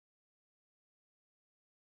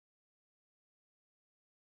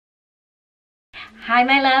Hi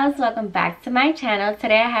my loves, welcome back to my channel.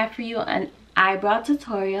 Today I have for you an eyebrow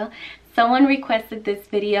tutorial. Someone requested this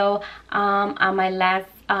video on my last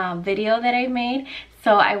video that I made,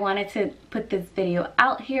 so I wanted to put this video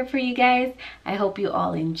out here for you guys. I hope you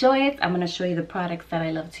all enjoy it. I'm going to show you the products that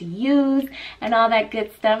I love to use and all that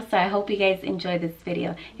good stuff, so I hope you guys enjoy this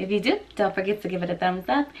video. If you do, don't forget to give it a thumbs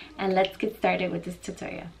up, and let's get started with this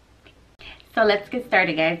tutorial. So let's get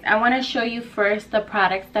started, guys. I want to show you first the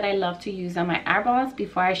products that I love to use on my eyebrows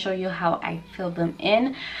before I show you how I fill them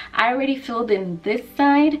in. I already filled in this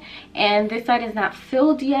side, and this side is not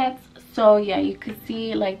filled yet. So yeah, you could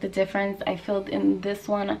see like the difference. I filled in this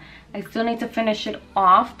one. I still need to finish it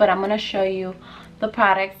off, but I'm going to show you the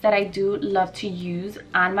products that I do love to use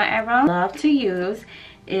on my eyebrows. Love to use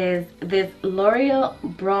is this L'Oreal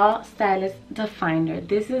Brow Stylist Definer.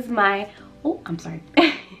 This is my, oh, I'm sorry.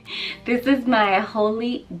 This is my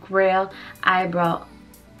holy grail eyebrow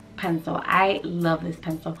pencil. I love this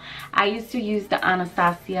pencil. I used to use the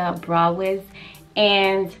Anastasia Brow Wiz,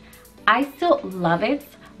 and I still love it,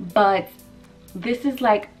 but this is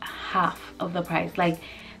like half of the price. Like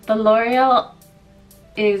the L'Oreal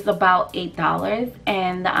is about $8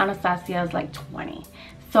 and the Anastasia is like $20.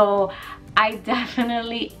 So I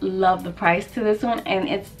definitely love the price to this one, and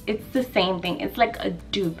it's the same thing. It's like a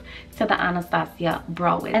dupe to the Anastasia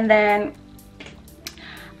Brow Wiz. And then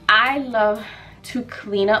I love to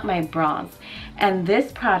clean up my brows, and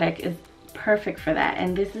this product is perfect for that.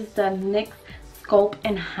 And this is the NYX Sculpt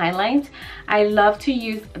and Highlight. I love to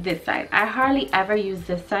use this side. I hardly ever use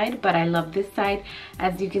this side, but I love this side.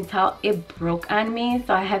 As you can tell, it broke on me,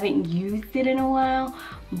 so I haven't used it in a while,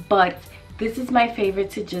 but this is my favorite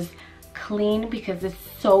to just clean because it's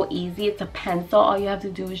so easy. It's a pencil. All you have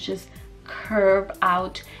to do is just curve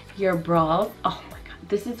out your brows. Oh my god,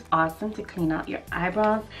 this is awesome to clean out your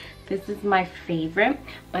eyebrows. This is my favorite,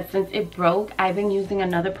 but since it broke, I've been using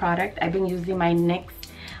another product. I've been using my NYX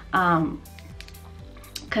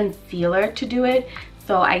concealer to do it.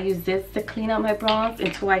 So I use this to clean out my brows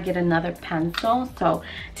until I get another pencil. So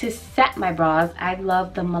to set my brows, I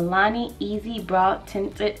love the Milani Easy Brow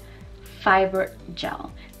Tinted Fiber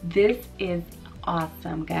Gel. This is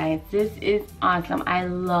awesome, guys. This is awesome. I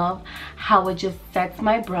love how it just sets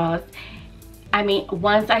my brows. I mean,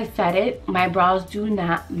 once I set it, my brows do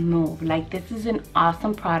not move. Like, this is an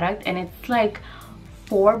awesome product, and it's like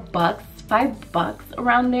 $4, $5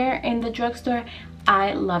 around there in the drugstore.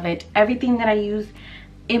 I love it. Everything that I use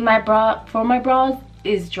in my brow for my brows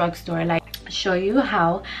is drugstore. Like, show you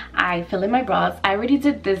how I fill in my brows. I already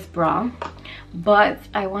did this brow, but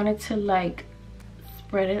I wanted to like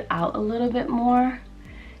spread it out a little bit more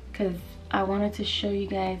because I wanted to show you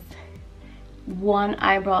guys one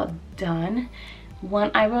eyebrow done,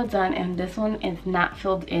 and this one is not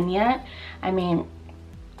filled in yet. I mean,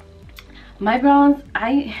 my brows,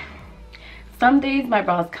 some days my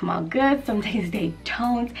brows come out good, some days they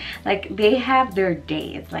don't. Like, they have their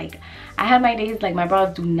days. Like, I have my days like my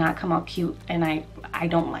brows do not come out cute, and I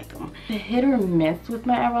don't like them. Hit or miss with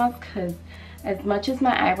my eyebrows, because as much as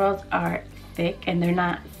my eyebrows are thick and they're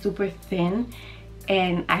not super thin,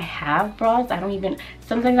 and I have brows,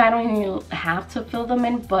 sometimes I don't even have to fill them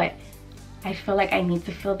in, but I feel like I need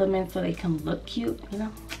to fill them in so they can look cute, you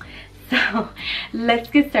know. So let's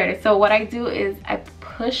get started. So what I do is I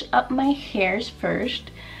push up my hairs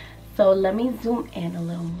first. So let me zoom in a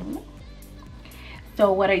little more.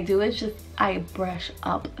 So what I do is just I brush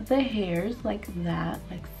up the hairs like that,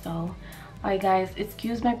 like so. Alright guys,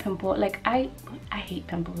 excuse my pimple. Like, I hate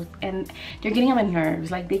pimples, and they're getting on my nerves.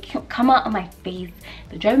 Like, they come out on my face.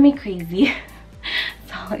 They're driving me crazy.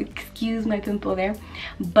 So excuse my pimple there.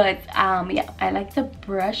 But yeah, I like to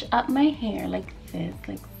brush up my hair like this,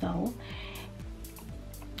 like so.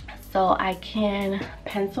 So I can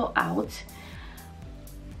pencil out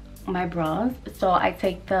my brows. So I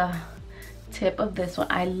take the tip of this one.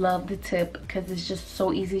 I love the tip because it's just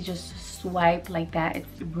so easy, just swipe like that.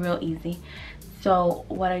 It's real easy. So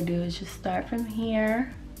what I do is just start from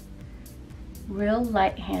here, real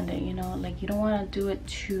light-handed, you know, like you don't want to do it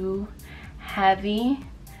too heavy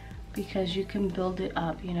because you can build it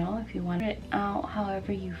up, you know, if you want it out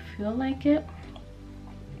however you feel like it,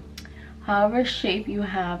 however shape you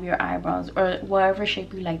have your eyebrows, or whatever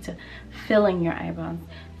shape you like to fill in your eyebrows.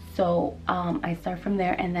 So I start from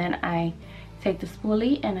there, and then I take the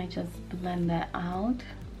spoolie and I just blend that out.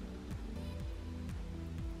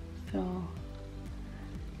 So,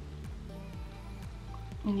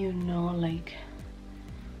 you know, like,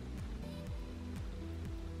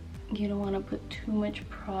 you don't want to put too much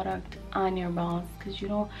product on your brows because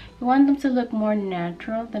you want them to look more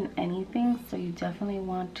natural than anything. So you definitely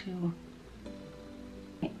want to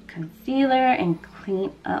concealer and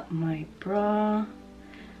clean up my brow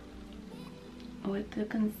with the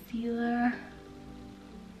concealer.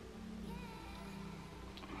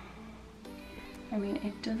 I mean,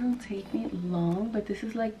 it doesn't take me long, but this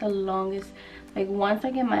is like the longest. Like once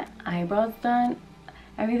I get my eyebrows done,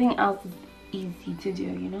 everything else is easy to do,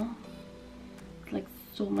 you know? It's like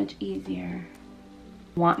so much easier.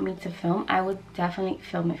 Want me to film, I would definitely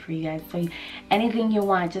film it for you guys. So anything you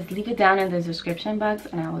want, just leave it down in the description box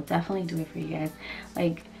and I will definitely do it for you guys.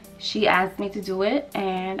 Like, she asked me to do it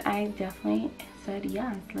and I definitely said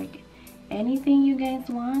yes. Like, anything you guys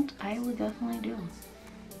want, I will definitely do.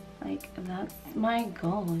 Like, that's my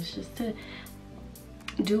goal, is just to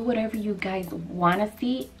do whatever you guys want to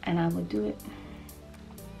see and I will do it.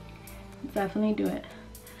 Definitely do it.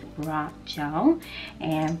 Brow gel,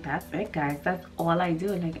 and that's it, guys. That's all I do.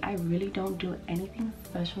 Like, I really don't do anything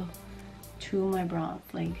special to my brows.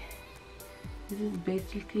 Like, this is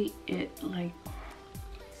basically it. Like,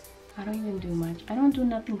 I don't even do much. I don't do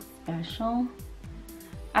nothing special.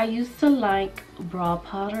 I used to like brow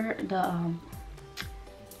powder, the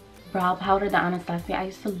Anastasia. I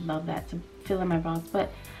used to love that to fill in my brows,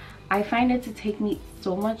 but I find it to take me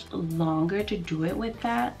so much longer to do it with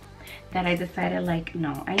that I decided, like,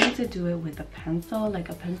 no, I need to do it with a pencil, like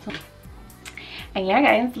a pencil. And yeah,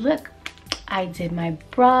 guys, look, I did my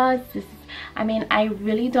brows. This is, I mean, I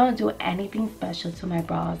really don't do anything special to my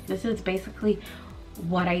brows. This is basically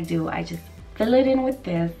what I do. I just fill it in with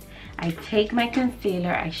this. I take my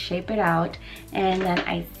concealer, I shape it out, and then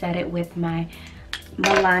I set it with my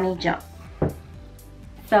Milani gel.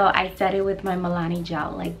 So I set it with my Milani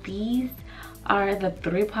gel. Like, these are the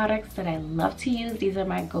 3 products that I love to use. These are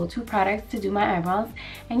my go-to products to do my eyebrows.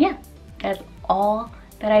 And yeah, that's all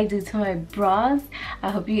that I do to my brows.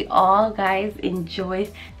 I hope you all guys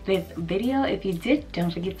enjoyed this video. If you did,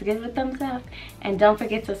 don't forget to give it a thumbs up and don't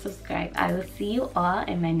forget to subscribe. I will see you all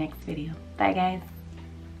in my next video. Bye, guys.